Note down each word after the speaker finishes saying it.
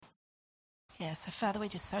Yeah, so Father, we're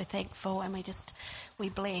just so thankful, and we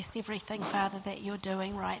bless everything, Father, that you're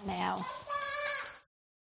doing right now.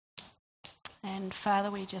 And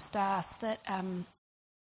Father, we just ask that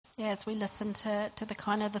as we listen to the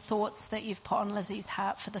kind of the thoughts that you've put on Lizzie's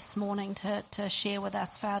heart for this morning to share with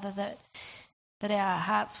us, Father, that our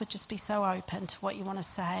hearts would just be so open to what you want to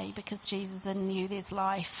say, because Jesus, in you there's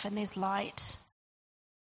life and there's light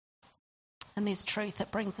and there's truth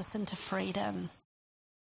that brings us into freedom.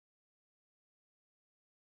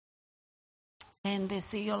 And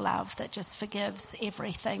there's your love that just forgives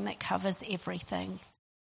everything, that covers everything.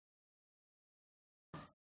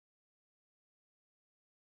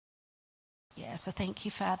 Yeah, so thank you,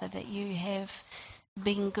 Father, that you have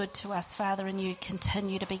been good to us, Father, and you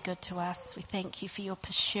continue to be good to us. We thank you for your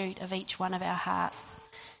pursuit of each one of our hearts,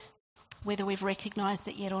 whether we've recognised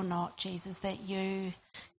it yet or not, Jesus, that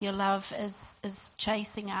your love is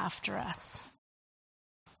chasing after us,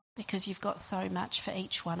 because you've got so much for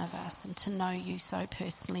each one of us, and to know you so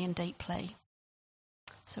personally and deeply.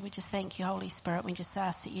 So we just thank you, Holy Spirit. We just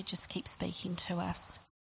ask that you just keep speaking to us.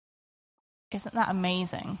 Isn't that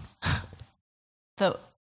amazing?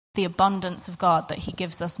 The abundance of God, that he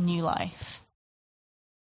gives us new life.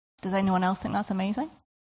 Does anyone else think that's amazing?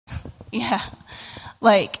 Yeah.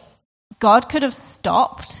 Like, God could have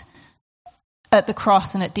stopped at the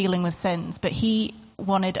cross and at dealing with sins, but he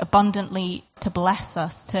wanted abundantly to bless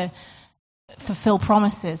us, to fulfill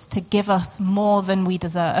promises, to give us more than we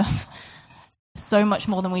deserve. So much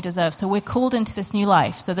more than we deserve. So we're called into this new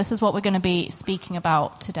life. So this is what we're going to be speaking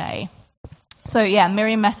about today. So yeah,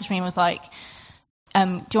 Miriam messaged me and was like, do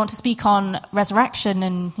you want to speak on resurrection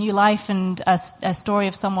and new life and a story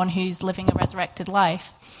of someone who's living a resurrected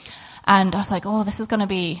life? And I was like, oh, this is going to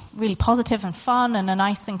be really positive and fun and a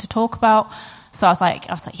nice thing to talk about. So I was like,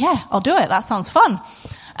 yeah, I'll do it. That sounds fun.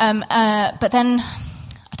 But then,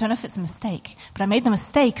 I don't know if it's a mistake, but I made the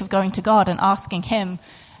mistake of going to God and asking him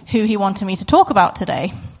who he wanted me to talk about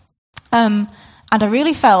today. And I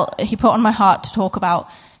really felt he put on my heart to talk about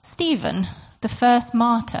Stephen, the first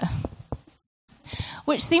martyr.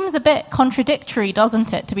 Which seems a bit contradictory,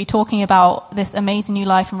 doesn't it, to be talking about this amazing new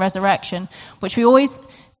life and resurrection, which we always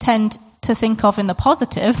tend to think of in the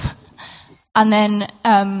positive. And then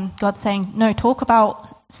God saying, no, talk about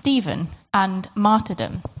Stephen and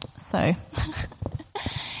martyrdom. So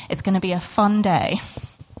it's going to be a fun day.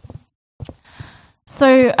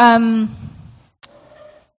 So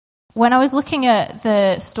when I was looking at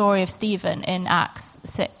the story of Stephen in Acts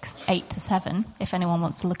 6:8-7, if anyone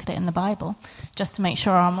wants to look at it in the Bible, just to make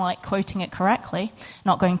sure I'm like quoting it correctly,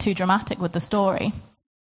 not going too dramatic with the story.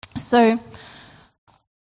 So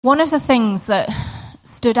one of the things that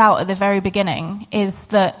stood out at the very beginning is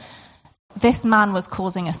that this man was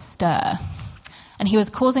causing a stir. And he was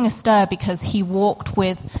causing a stir because he walked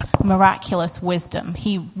with miraculous wisdom.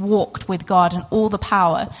 He walked with God and all the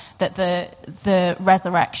power that the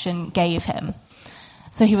resurrection gave him.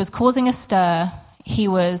 So he was causing a stir. He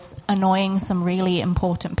was annoying some really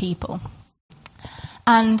important people.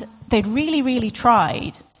 And they'd really, really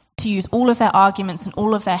tried to use all of their arguments and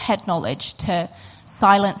all of their head knowledge to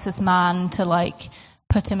silence this man, to like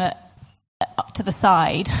put him to the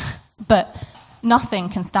side. But nothing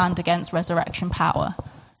can stand against resurrection power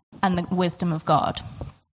and the wisdom of God.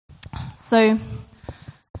 So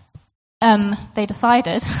they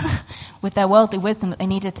decided, with their worldly wisdom, that they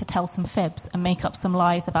needed to tell some fibs and make up some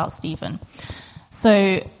lies about Stephen.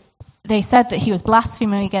 So they said that he was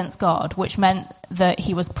blaspheming against God, which meant that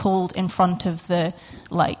he was pulled in front of the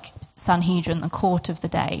Sanhedrin, the court of the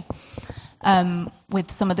day, with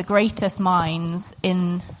some of the greatest minds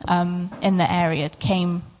in the area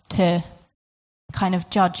came to kind of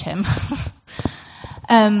judge him.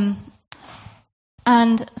 And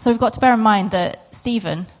so we've got to bear in mind that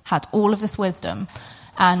Stephen had all of this wisdom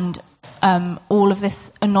and all of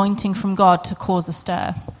this anointing from God to cause a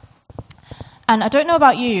stir. And I don't know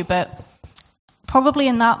about you, but probably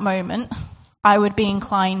in that moment, I would be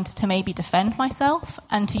inclined to maybe defend myself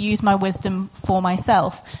and to use my wisdom for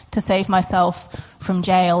myself to save myself from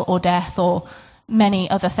jail or death or many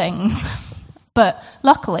other things. But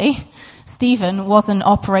luckily, Stephen wasn't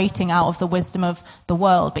operating out of the wisdom of the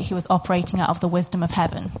world, but he was operating out of the wisdom of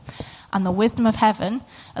heaven. And the wisdom of heaven,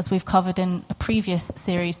 as we've covered in a previous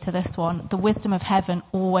series to this one, the wisdom of heaven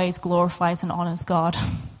always glorifies and honors God.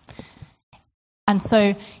 And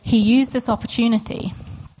so he used this opportunity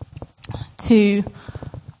to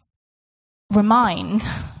remind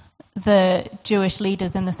the Jewish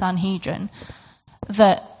leaders in the Sanhedrin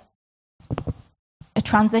that a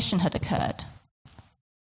transition had occurred,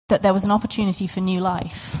 that there was an opportunity for new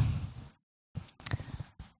life.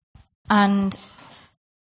 And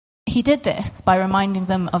he did this by reminding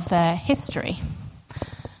them of their history,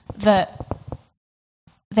 that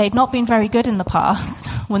they'd not been very good in the past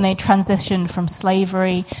when they transitioned from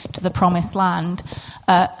slavery to the promised land,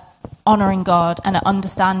 honouring God and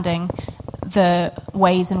understanding the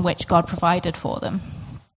ways in which God provided for them.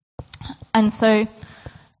 And so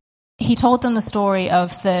he told them the story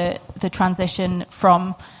of the transition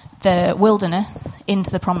from the wilderness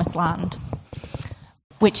into the promised land,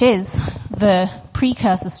 which is the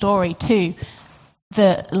precursor story to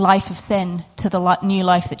the life of sin, to the new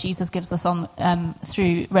life that Jesus gives us on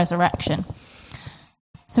through resurrection.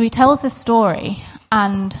 So he tells this story,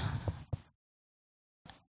 and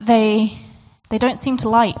they don't seem to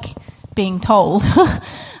like being told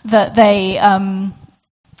that they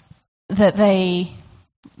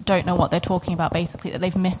don't know what they're talking about, basically, that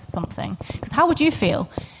they've missed something. Because how would you feel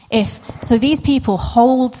so these people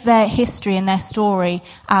hold their history and their story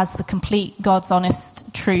as the complete God's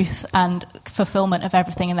honest truth and fulfillment of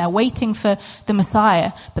everything, and they're waiting for the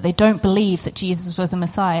Messiah, but they don't believe that Jesus was the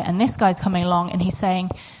Messiah. And this guy's coming along and he's saying,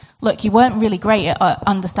 look, you weren't really great at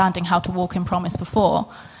understanding how to walk in promise before,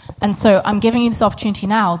 and so I'm giving you this opportunity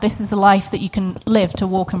now. This is the life that you can live to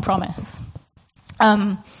walk in promise.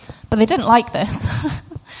 But they didn't like this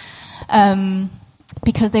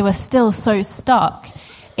because they were still so stuck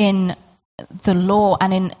in the law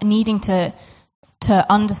and in needing to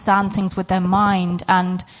understand things with their mind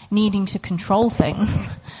and needing to control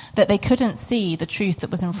things that they couldn't see the truth that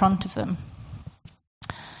was in front of them.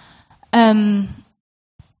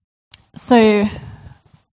 So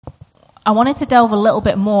I wanted to delve a little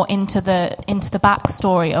bit more into the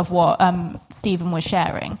backstory of what Stephen was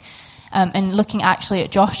sharing, and looking actually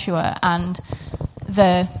at Joshua and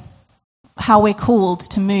how we're called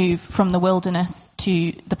to move from the wilderness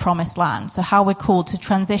to the promised land. So how we're called to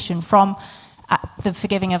transition from the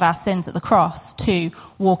forgiving of our sins at the cross to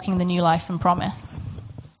walking the new life and promise.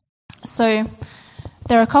 So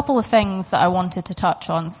there are a couple of things that I wanted to touch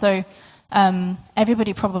on. So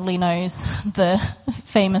everybody probably knows the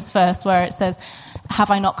famous verse where it says, "Have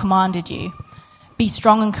I not commanded you? Be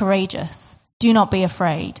strong and courageous. Do not be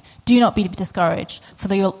afraid. Do not be discouraged, for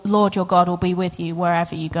the Lord your God will be with you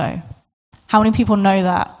wherever you go." How many people know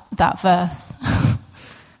that verse?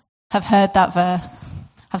 Have heard that verse?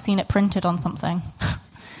 Have seen it printed on something?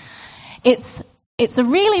 It's a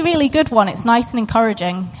really, really good one. It's nice and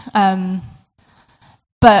encouraging.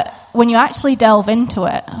 But when you actually delve into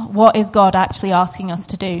it, what is God actually asking us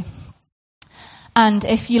to do? And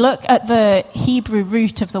if you look at the Hebrew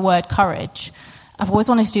root of the word courage, I've always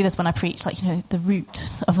wanted to do this when I preach, the root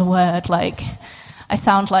of the word, I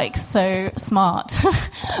sound like so smart.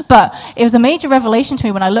 But it was a major revelation to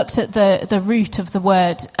me when I looked at the root of the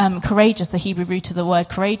word courageous, the Hebrew root of the word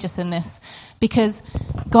courageous in this, because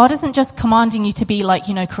God isn't just commanding you to be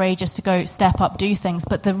courageous, to go step up, do things,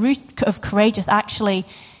 but the root of courageous actually,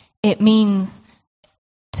 it means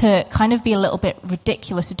to kind of be a little bit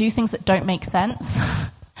ridiculous, to do things that don't make sense.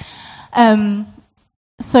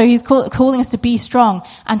 So he's calling us to be strong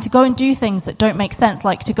and to go and do things that don't make sense,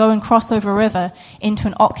 like to go and cross over a river into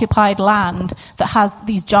an occupied land that has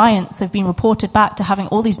these giants. They've been reported back to having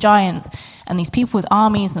all these giants and these people with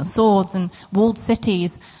armies and swords and walled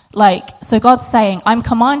cities. So God's saying, I'm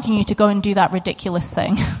commanding you to go and do that ridiculous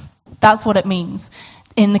thing. That's what it means.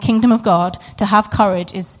 In the kingdom of God, to have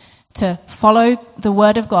courage is to follow the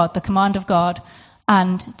word of God, the command of God,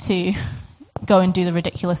 and to go and do the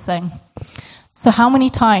ridiculous thing. So how many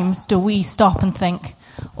times do we stop and think,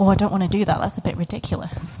 oh, I don't want to do that. That's a bit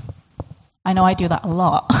ridiculous. I know I do that a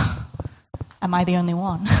lot. Am I the only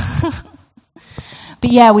one? But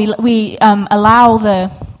yeah, we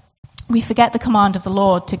forget the command of the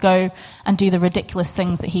Lord to go and do the ridiculous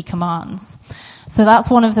things that he commands. So that's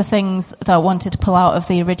one of the things that I wanted to pull out of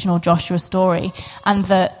the original Joshua story, and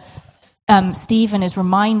that Stephen is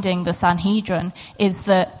reminding the Sanhedrin is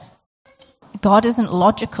that God isn't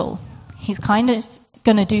logical. He's kind of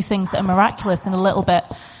going to do things that are miraculous and a little bit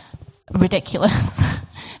ridiculous.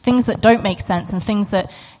 Things that don't make sense and things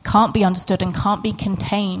that can't be understood and can't be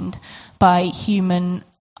contained by human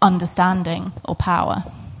understanding or power.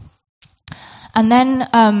 And then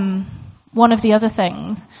one of the other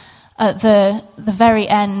things, at the very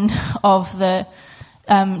end of the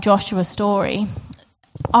Joshua story,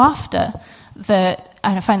 and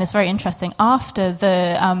I find this very interesting, after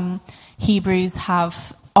the Hebrews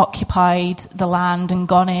have occupied the land and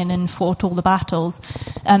gone in and fought all the battles,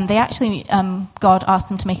 they actually, God asked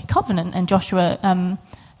them to make a covenant, and Joshua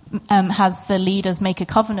has the leaders make a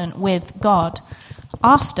covenant with God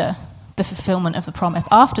after the fulfillment of the promise.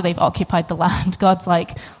 After they've occupied the land, God's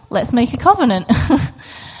like, let's make a covenant.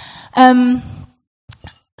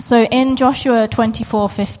 So So in Joshua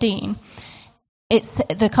 24:15, it's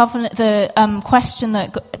the covenant, the question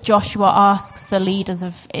that Joshua asks the leaders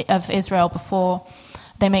of Israel before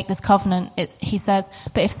they make this covenant. He says,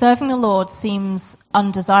 "But if serving the Lord seems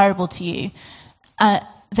undesirable to you,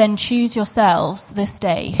 then choose yourselves this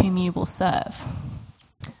day whom you will serve."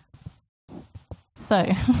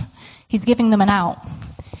 So he's giving them an out.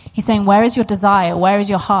 He's saying, where is your desire? Where is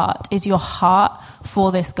your heart? Is your heart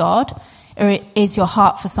for this God, or is your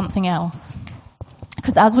heart for something else?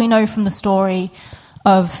 Because as we know from the story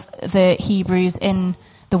of the Hebrews in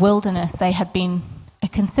the wilderness, they had been a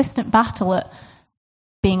consistent battle at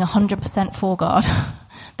being 100% for God.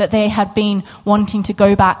 That they had been wanting to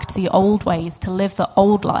go back to the old ways, to live the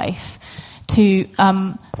old life, to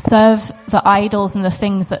serve the idols and the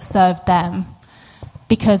things that served them,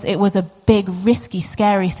 because it was a big, risky,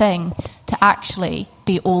 scary thing to actually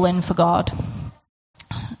be all in for God.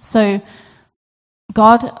 So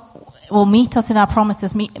God will meet us in our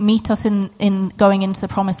promises, meet us in going into the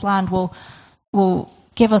promised land, will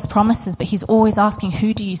give us promises, but he's always asking,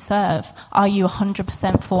 who do you serve? Are you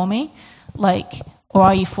 100% for me? Or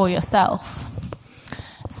are you for yourself?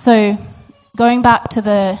 So going back to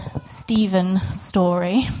the Stephen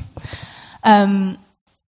story, the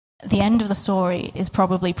end of the story is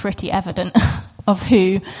probably pretty evident of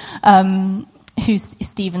who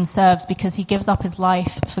Stephen serves, because he gives up his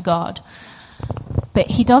life for God. But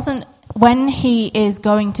he doesn't, when he is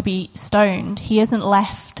going to be stoned, he isn't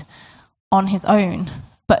left on his own,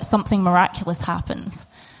 but something miraculous happens.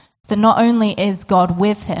 That not only is God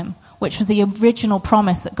with him, which was the original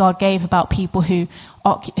promise that God gave about people who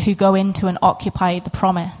go into and occupy the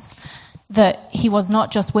promise, that he was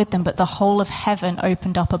not just with them, but the whole of heaven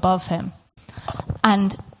opened up above him.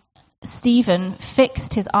 And Stephen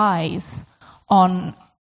fixed his eyes on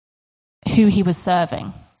who he was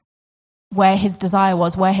serving, where his desire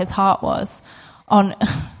was, where his heart was, on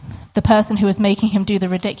the person who was making him do the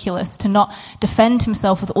ridiculous, to not defend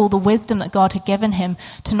himself with all the wisdom that God had given him,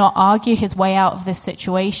 to not argue his way out of this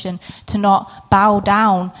situation, to not bow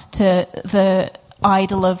down to the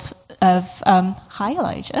idol of hi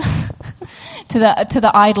Elijah, to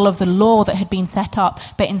the idol of the law that had been set up,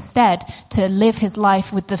 but instead to live his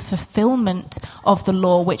life with the fulfillment of the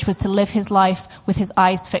law, which was to live his life with his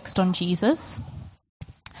eyes fixed on Jesus.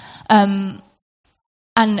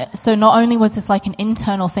 And so not only was this like an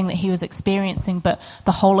internal thing that he was experiencing, but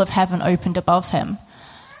the whole of heaven opened above him.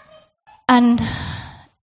 And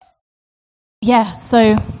yeah,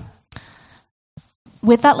 so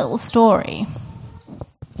with that little story,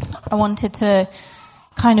 I wanted to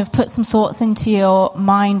kind of put some thoughts into your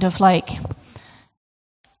mind of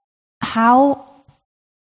how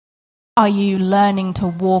are you learning to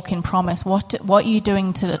walk in promise? What are you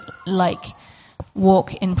doing to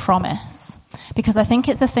walk in promise? Because I think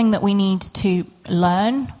it's a thing that we need to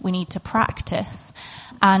learn, we need to practice,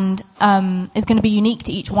 and is going to be unique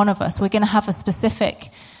to each one of us. We're going to have a specific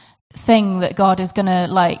thing that God is going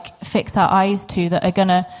to fix our eyes to, that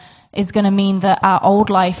is going to mean that our old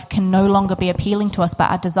life can no longer be appealing to us, but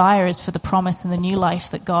our desire is for the promise and the new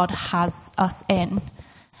life that God has us in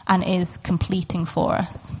and is completing for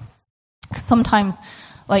us. Sometimes,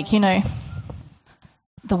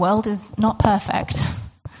 the world is not perfect.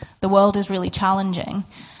 The world is really challenging.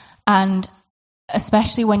 And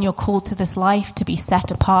especially when you're called to this life to be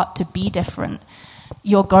set apart, to be different,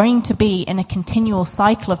 you're going to be in a continual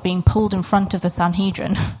cycle of being pulled in front of the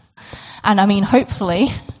Sanhedrin. And I mean, hopefully,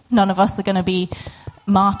 none of us are going to be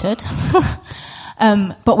martyred.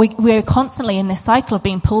 But we're constantly in this cycle of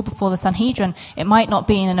being pulled before the Sanhedrin. It might not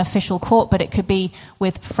be in an official court, but it could be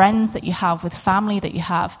with friends that you have, with family that you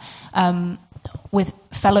have, with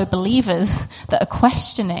fellow believers that are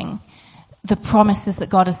questioning the promises that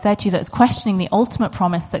God has said to you, that's questioning the ultimate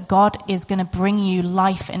promise that God is going to bring you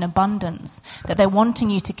life in abundance, that they're wanting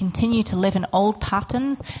you to continue to live in old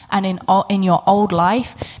patterns and in your old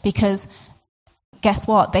life, because guess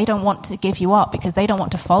what? They don't want to give you up, because they don't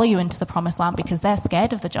want to follow you into the promised land, because they're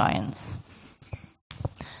scared of the giants.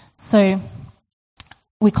 So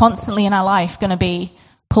we're constantly in our life going to be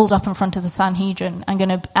pulled up in front of the Sanhedrin,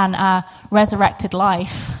 and our resurrected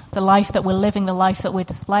life, the life that we're living, the life that we're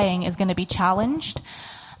displaying, is going to be challenged.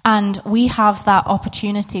 And we have that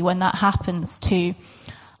opportunity when that happens to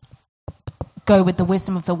go with the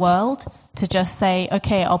wisdom of the world, to just say,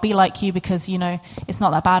 okay, I'll be like you because, it's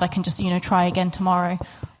not that bad. I can just, try again tomorrow,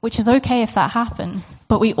 which is okay if that happens.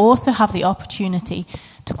 But we also have the opportunity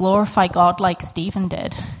to glorify God like Stephen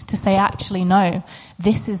did, to say, actually, no,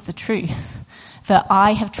 this is the truth, that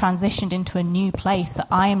I have transitioned into a new place, that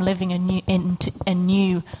I am living into a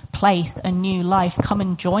new place, a new life. Come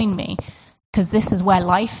and join me. because this is where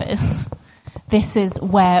life is. This is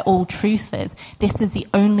where all truth is. This is the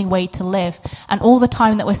only way to live. And all the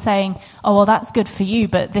time that we're saying, oh, well, that's good for you,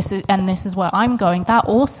 but this is where I'm going, that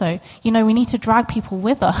also, we need to drag people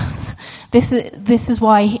with us. This is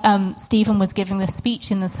why Stephen was giving this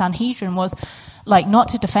speech in the Sanhedrin, was like not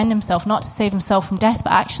to defend himself, not to save himself from death,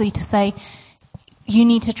 but actually to say, you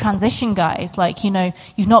need to transition, guys. Like,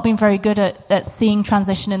 you've not been very good at seeing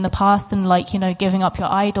transition in the past and giving up your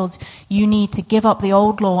idols. You need to give up the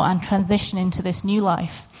old law and transition into this new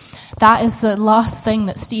life. That is the last thing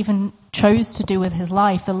that Stephen chose to do with his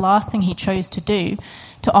life. The last thing he chose to do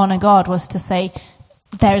to honor God was to say,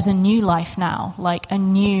 there's a new life now, like a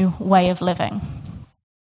new way of living.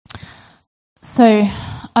 So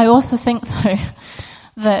I also think, though,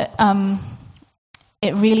 that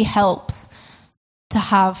it really helps to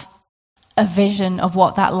have a vision of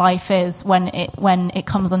what that life is when it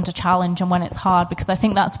comes under challenge and when it's hard, because I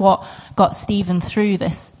think that's what got Stephen through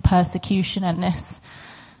this persecution and this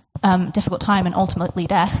difficult time and ultimately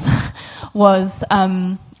death was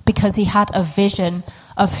because he had a vision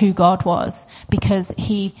of who God was, because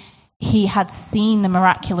he had seen the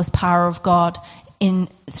miraculous power of God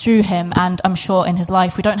through him, and I'm sure in his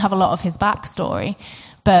life. We don't have a lot of his backstory,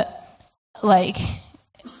 but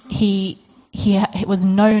he was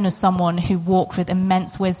known as someone who walked with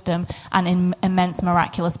immense wisdom and immense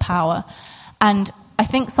miraculous power. And I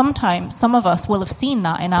think sometimes some of us will have seen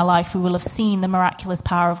that in our life. We will have seen the miraculous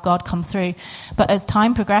power of God come through. But as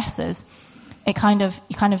time progresses, you kind of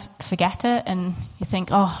forget it, and you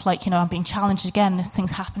think, I'm being challenged again. This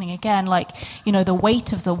thing's happening again. The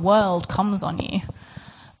weight of the world comes on you.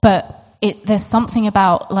 But there's something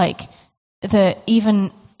about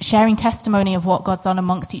even sharing testimony of what God's done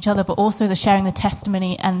amongst each other, but also the sharing the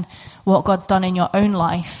testimony and what God's done in your own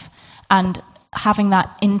life, and having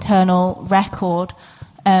that internal record,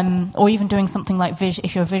 or even doing something like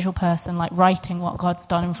if you're a visual person, like writing what God's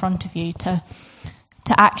done in front of you, to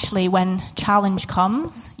actually, when challenge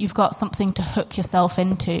comes, you've got something to hook yourself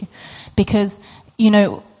into, because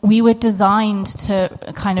we were designed to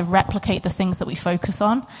kind of replicate the things that we focus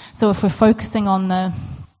on. So if we're focusing on the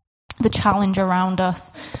challenge around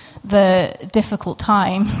us, the difficult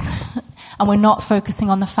times, and we're not focusing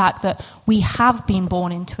on the fact that we have been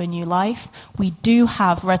born into a new life, we do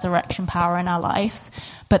have resurrection power in our lives.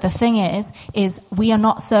 But the thing is we are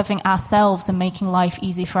not serving ourselves and making life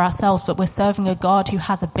easy for ourselves, but we're serving a God who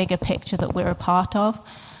has a bigger picture that we're a part of.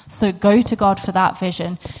 So go to God for that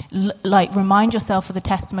vision. Remind yourself of the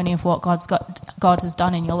testimony of what God has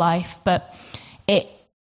done in your life. But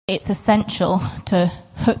it's essential to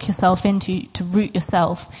hook yourself to root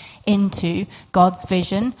yourself into God's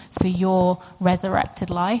vision for your resurrected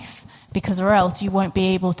life, or else you won't be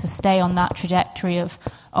able to stay on that trajectory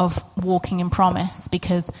of walking in promise,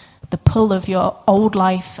 because the pull of your old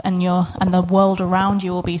life and the world around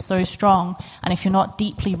you will be so strong. And if you're not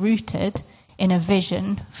deeply rooted in a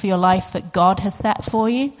vision for your life that God has set for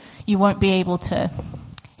you, you won't be able to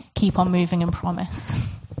keep on moving in promise.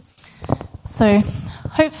 So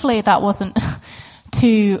hopefully that wasn't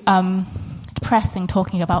too depressing,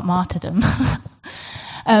 talking about martyrdom.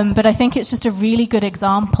 But I think it's just a really good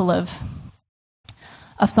example of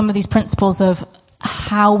some of these principles of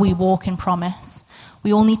how we walk in promise.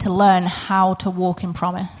 We all need to learn how to walk in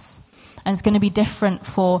promise. And it's going to be different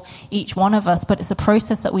for each one of us, but it's a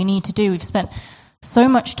process that we need to do. We've spent so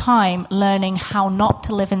much time learning how not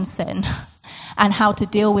to live in sin and how to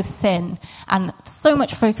deal with sin, and so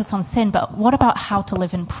much focus on sin, but what about how to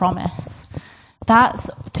live in promise? That's,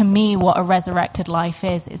 to me, what a resurrected life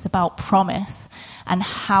is. It's about promise and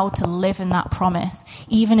how to live in that promise.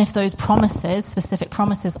 Even if those promises, specific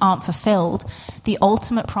promises, aren't fulfilled, the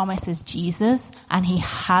ultimate promise is Jesus, and he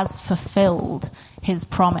has fulfilled his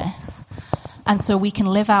promise. And so we can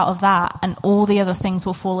live out of that, and all the other things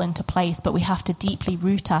will fall into place, but we have to deeply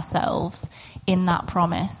root ourselves in that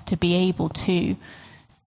promise to be able to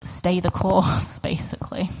stay the course,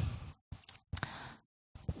 basically.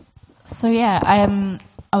 So I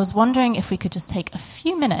was wondering if we could just take a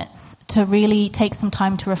few minutes to really take some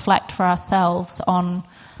time to reflect for ourselves on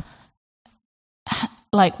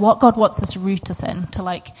what God wants us to root us in,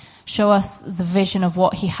 to show us the vision of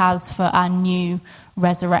what he has for our new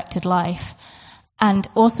resurrected life. And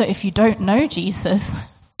also, if you don't know Jesus,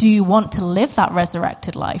 do you want to live that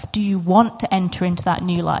resurrected life? Do you want to enter into that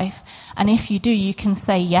new life? And if you do, you can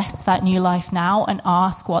say yes to that new life now and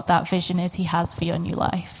ask what that vision is he has for your new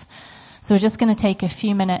life. So we're just going to take a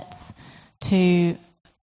few minutes to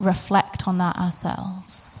reflect on that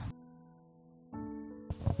ourselves.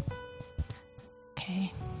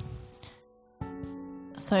 Okay.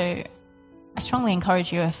 So I strongly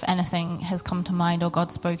encourage you, if anything has come to mind or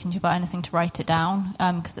God's spoken to you about anything, to write it down,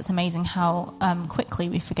 because it's amazing how quickly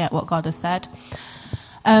we forget what God has said.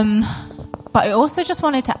 But I also just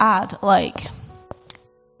wanted to add,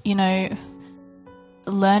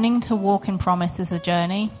 learning to walk in promise is a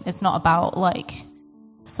journey. It's not about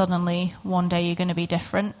suddenly one day you're going to be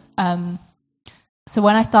different. So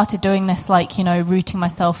when I started doing this, rooting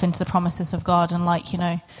myself into the promises of God and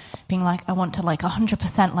being I want to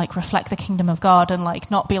 100% reflect the kingdom of God and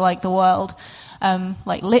not be like the world.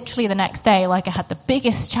 Literally the next day, I had the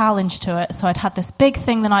biggest challenge to it. So I'd had this big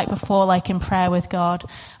thing the night before, in prayer with God.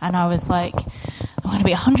 And I was I'm going to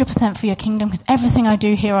be 100% for your kingdom, because everything I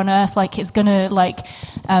do here on earth, is going to,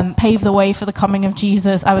 pave the way for the coming of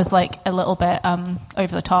Jesus. I was a little bit,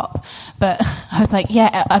 over the top, but I was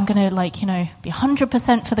yeah, I'm going to be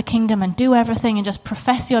 100% for the kingdom and do everything and just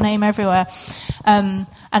profess your name everywhere. And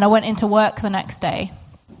I went into work the next day,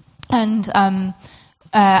 and,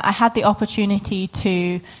 I had the opportunity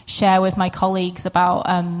to share with my colleagues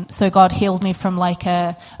about, so God healed me from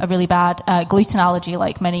a really bad gluten allergy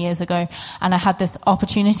many years ago. And I had this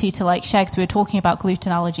opportunity to share, because we were talking about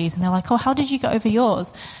gluten allergies, and they're oh, how did you get over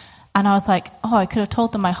yours? And I was oh, I could have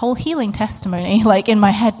told them my whole healing testimony, in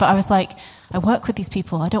my head, but I was I work with these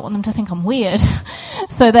people. I don't want them to think I'm weird.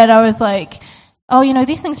 So then I was oh,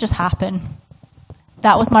 these things just happen.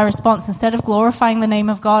 That was my response. Instead of glorifying the name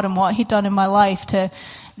of God and what he'd done in my life to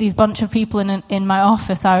these bunch of people in my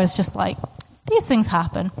office, I was just these things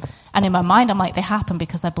happen. And in my mind, I'm they happen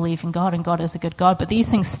because I believe in God and God is a good God. But these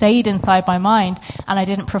things stayed inside my mind, and I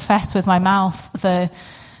didn't profess with my mouth the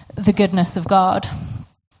goodness of God.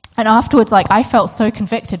 And afterwards, I felt so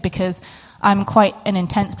convicted, because I'm quite an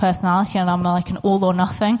intense personality, and I'm an all or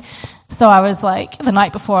nothing. So I was the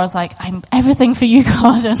night before, I was I'm everything for you,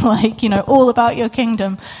 God, and all about your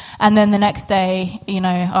kingdom. And then the next day,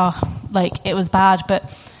 it was bad. But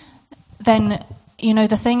then,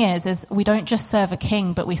 the thing is we don't just serve a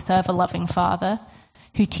king, but we serve a loving Father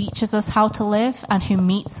who teaches us how to live and who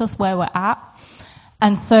meets us where we're at.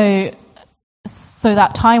 And so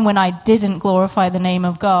that time when I didn't glorify the name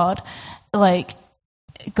of God,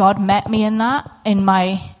 God met me in that, in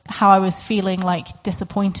how I was feeling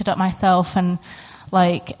disappointed at myself and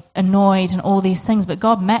annoyed and all these things. But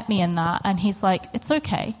God met me in that, and he's it's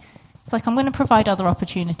okay. It's I'm going to provide other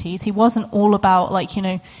opportunities. He wasn't all about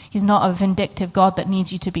he's not a vindictive God that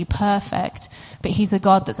needs you to be perfect, but he's a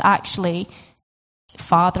God that's actually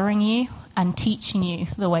fathering you and teaching you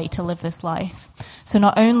the way to live this life. So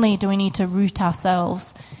not only do we need to root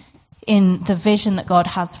ourselves in the vision that God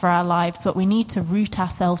has for our lives, but we need to root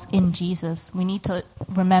ourselves in Jesus. We need to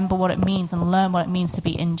remember what it means and learn what it means to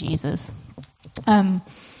be in Jesus.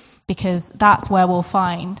 Because that's where we'll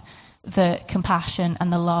find the compassion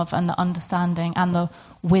and the love and the understanding and the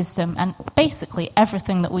wisdom and basically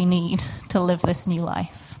everything that we need to live this new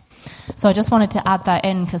life. So I just wanted to add that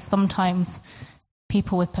in, because sometimes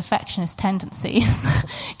people with perfectionist tendencies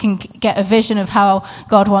can get a vision of how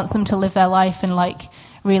God wants them to live their life and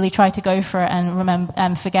really try to go for it and remember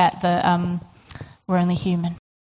and forget that we're only human.